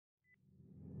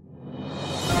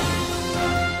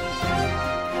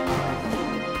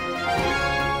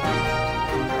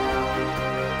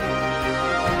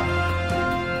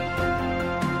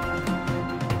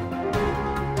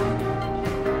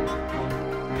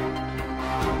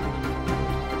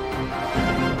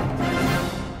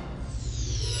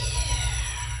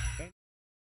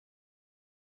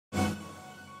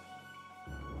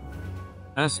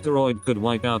Asteroid could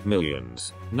wipe out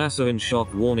millions. NASA in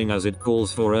shock warning as it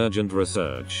calls for urgent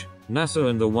research.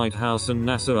 NASA and the White House and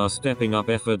NASA are stepping up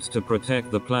efforts to protect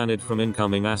the planet from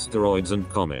incoming asteroids and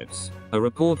comets. A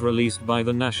report released by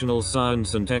the National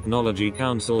Science and Technology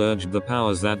Council urged the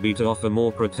powers that be to offer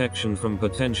more protection from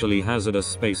potentially hazardous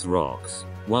space rocks.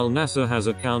 While NASA has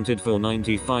accounted for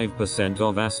 95%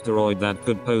 of asteroid that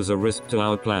could pose a risk to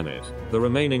our planet, the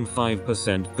remaining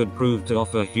 5% could prove to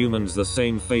offer humans the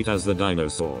same fate as the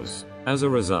dinosaurs. As a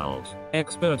result,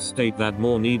 experts state that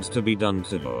more needs to be done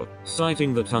to,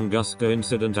 citing the Tunguska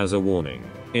incident as a warning.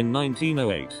 In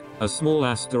 1908, a small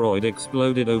asteroid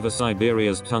exploded over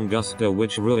Siberia's Tunguska,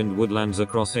 which ruined woodlands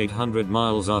across 800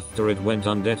 miles after it went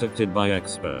undetected by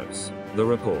experts. The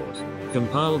report,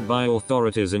 compiled by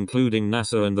authorities including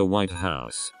NASA and the White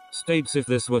House, states if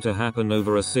this were to happen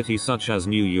over a city such as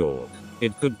New York,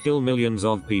 it could kill millions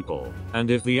of people. And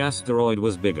if the asteroid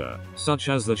was bigger, such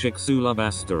as the Chicxulub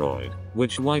asteroid,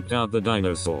 which wiped out the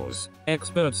dinosaurs,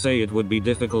 experts say it would be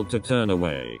difficult to turn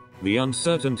away. The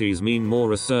uncertainties mean more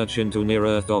research into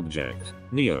near-Earth object,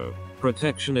 NEO,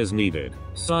 protection is needed,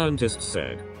 scientists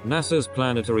said. NASA's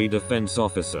planetary defense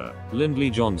officer, Lindley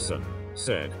Johnson,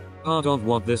 said. Part of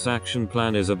what this action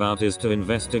plan is about is to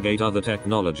investigate other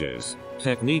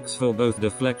techniques for both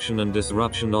deflection and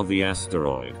disruption of the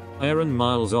asteroid. Aaron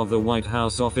Miles of the White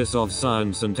House Office of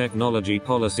Science and Technology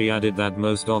Policy added that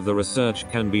most of the research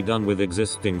can be done with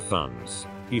existing funds.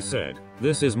 He said,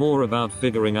 "This is more about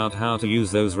figuring out how to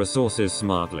use those resources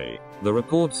smartly." The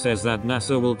report says that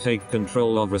NASA will take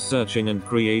control of researching and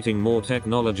creating more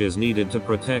technologies needed to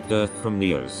protect Earth from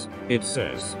NEOs. It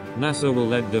says, NASA will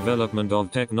lead development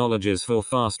of technologies for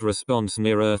fast response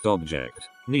near-Earth object,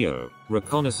 NEO,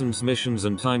 reconnaissance missions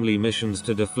and timely missions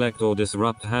to deflect or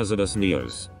disrupt hazardous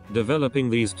NEOs. Developing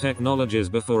these technologies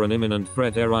before an imminent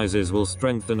threat arises will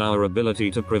strengthen our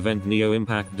ability to prevent NEO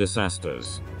impact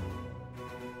disasters.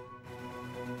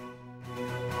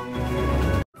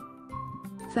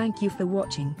 Thank you for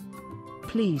watching.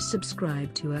 Please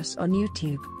subscribe to us on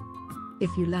YouTube.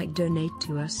 If you like, donate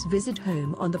to us, visit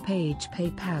home on the page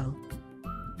PayPal.